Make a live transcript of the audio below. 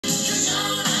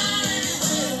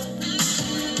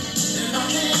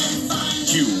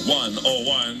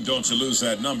Q101, don't you lose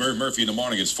that number. Murphy in the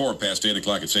morning, it's 4 past 8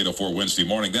 o'clock. It's 8:04 Wednesday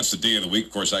morning. That's the day of the week.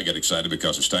 Of course, I get excited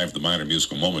because it's time for the minor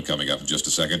musical moment coming up in just a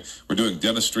second. We're doing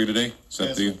dentistry today. Is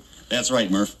that That's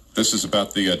right, Murph. This is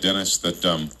about the dentist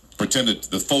that pretended,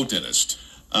 the faux dentist.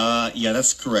 Yeah,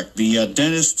 that's correct. The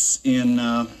dentists in,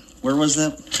 where was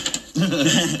that?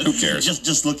 Who cares?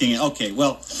 Just looking at, okay,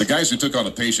 well. The guys who took on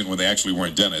a patient when they actually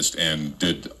weren't dentists and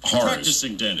did horrors.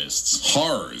 Practicing dentists.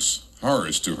 Horrors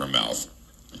to her mouth.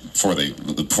 Before the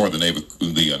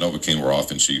Novocaine were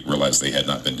off and she realized they had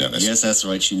not been dentists. Yes, that's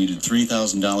right. She needed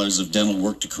 $3,000 of dental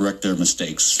work to correct their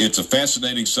mistakes. It's a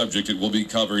fascinating subject. It will be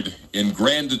covered in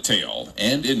grand detail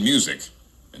and in music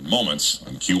in moments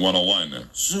on Q101.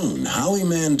 Soon, Howie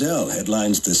Mandel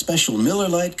headlines the special Miller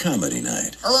Lite Comedy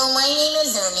Night. Hello, my name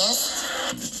is Ernest.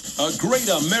 A great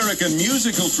American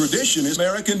musical tradition is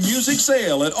American Music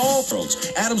Sale at all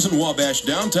Worlds. Adams and Wabash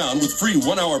downtown with free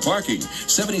 1-hour parking.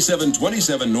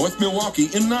 7727 North Milwaukee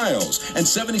in Niles and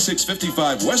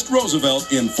 7655 West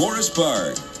Roosevelt in Forest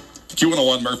Park.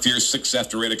 Q101 Murph here, 6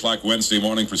 after 8 o'clock Wednesday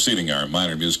morning, preceding our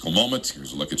minor musical moment.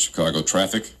 Here's a look at Chicago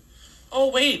traffic. Oh,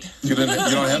 wait. You don't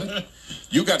have it?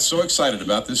 You got so excited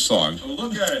about this song. Oh,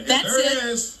 look at it. That's there it. it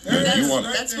is. There it is.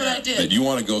 That's what I did. That you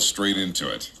want to go straight into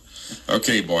it.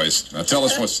 Okay, boys. Now tell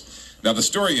us what's... Now, the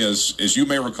story is, as you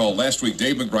may recall, last week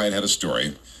Dave McBride had a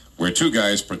story where two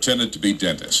guys pretended to be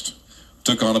dentists,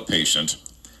 took on a patient,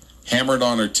 hammered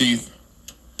on her teeth,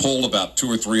 pulled about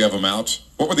 2 or 3 of them out.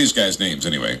 What were these guys' names,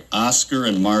 anyway? Oscar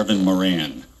and Marvin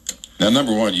Moran. Now,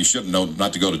 number one, you should know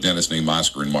not to go to dentists named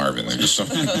Oscar and Marvin. They're just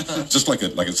just like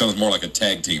it sounds more like a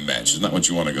tag team match. It's not what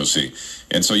you want to go see.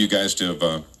 And so you guys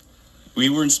have... We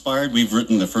were inspired. We've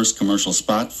written the first commercial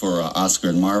spot for Oscar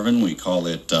and Marvin. We call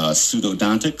it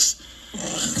Pseudodontics.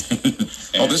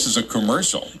 Oh, this is a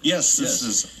commercial. Yes,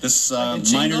 this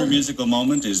minor musical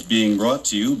moment is being brought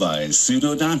to you by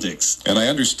Pseudodontics. And I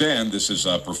understand this is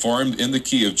performed in the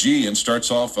key of G and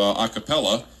starts off a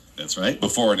cappella. That's right.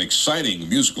 Before an exciting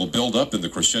musical build-up in the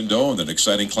crescendo and an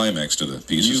exciting climax to the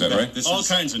piece. Is that right? All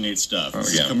kinds of neat stuff. Oh,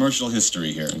 This yeah. is commercial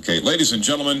history here. Okay, ladies and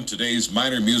gentlemen, today's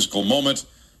minor musical moment,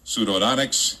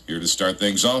 Pseudodontics. Here to start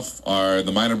things off are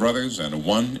the Minor Brothers, and a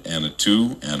 1, and a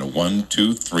 2, and a 1,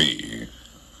 2, 3.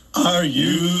 Are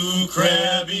you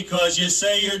crabby because you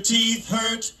say your teeth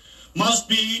hurt? Must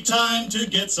be time to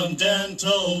get some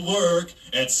dental work.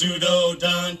 At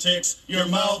Pseudodontics, your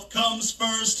mouth comes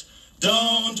first.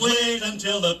 Don't wait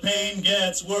until the pain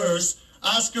gets worse.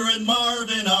 Oscar and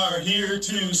Marvin are here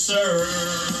to serve.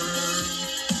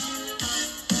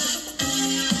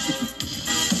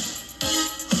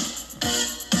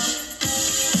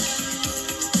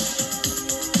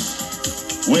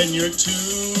 When your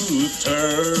tooth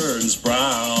turns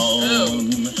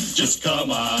brown, just come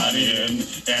on in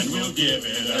and we'll give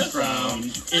it a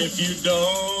crown. If you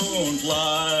don't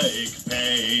like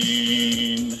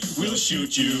pain, we'll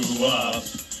shoot you up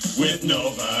with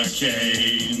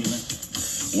Novocaine.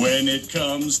 When it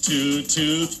comes to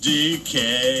tooth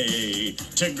decay,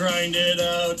 to grind it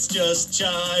out's just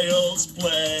child's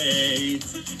play.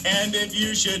 And if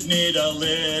you should need a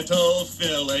little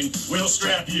filling, we'll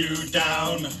strap you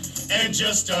down and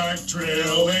just start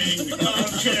drilling.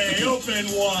 Okay,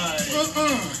 open wide.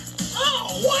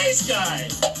 Oh, wise guy.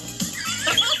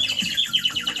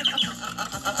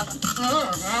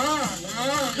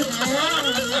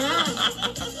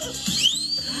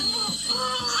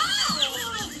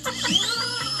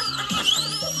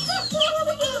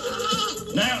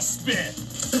 Now spit.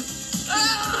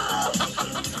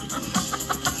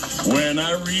 When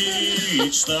I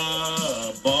reach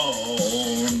the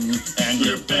bone and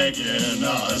you're begging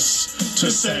us to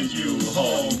send you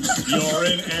home, you're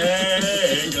in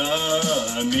agony,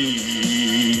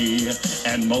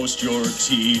 and most your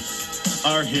teeth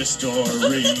are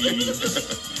history.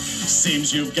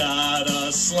 Seems you've got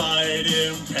a slight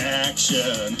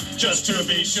impaction. Just to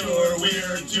be sure,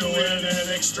 we're doing an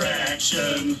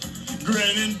extraction.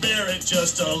 Grin and bear it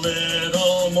just a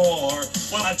little more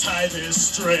while I tie this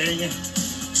string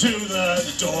to the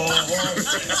door.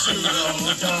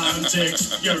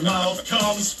 Pseudodontics, your mouth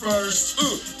comes first.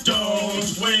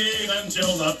 Don't wait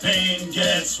until the pain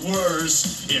gets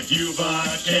worse. If you've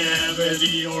a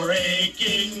cavity or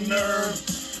aching nerve,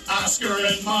 Oscar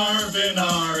and Marvin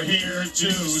are here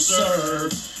to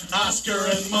serve. Oscar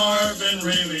and Marvin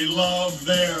really love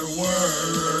their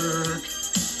work.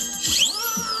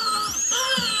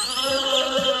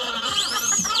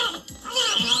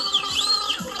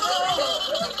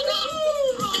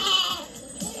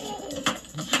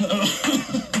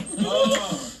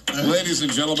 Ladies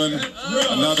and gentlemen,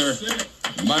 another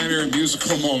minor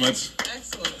musical moment.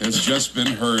 Excellent. has just been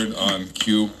heard on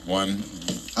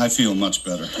Q1. I feel much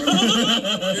better.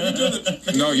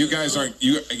 No, you guys aren't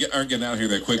getting out here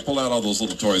that quick. Pull out all those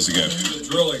little toys again. The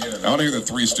drill again. I want to hear the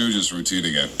Three Stooges routine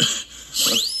again.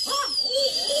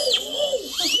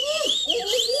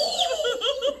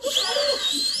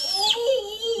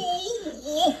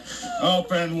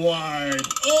 Open wide.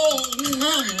 Oh,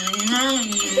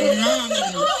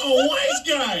 Wise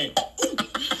guy.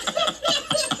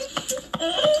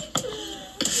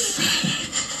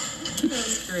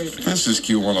 Great. This is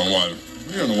Q101.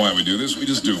 We don't know why we do this. We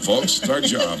just do, folks. It's our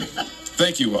job.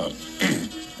 Thank you,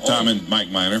 Tom and Mike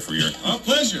Miner, for your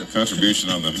Pleasure. contribution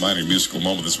on the Miner musical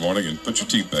moment this morning. And put your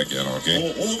teeth back in, okay?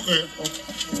 Okay.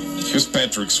 Here's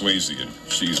Patrick Swayze, and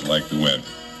She's Like the Wind.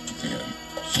 Yeah.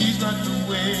 She's like the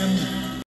wind.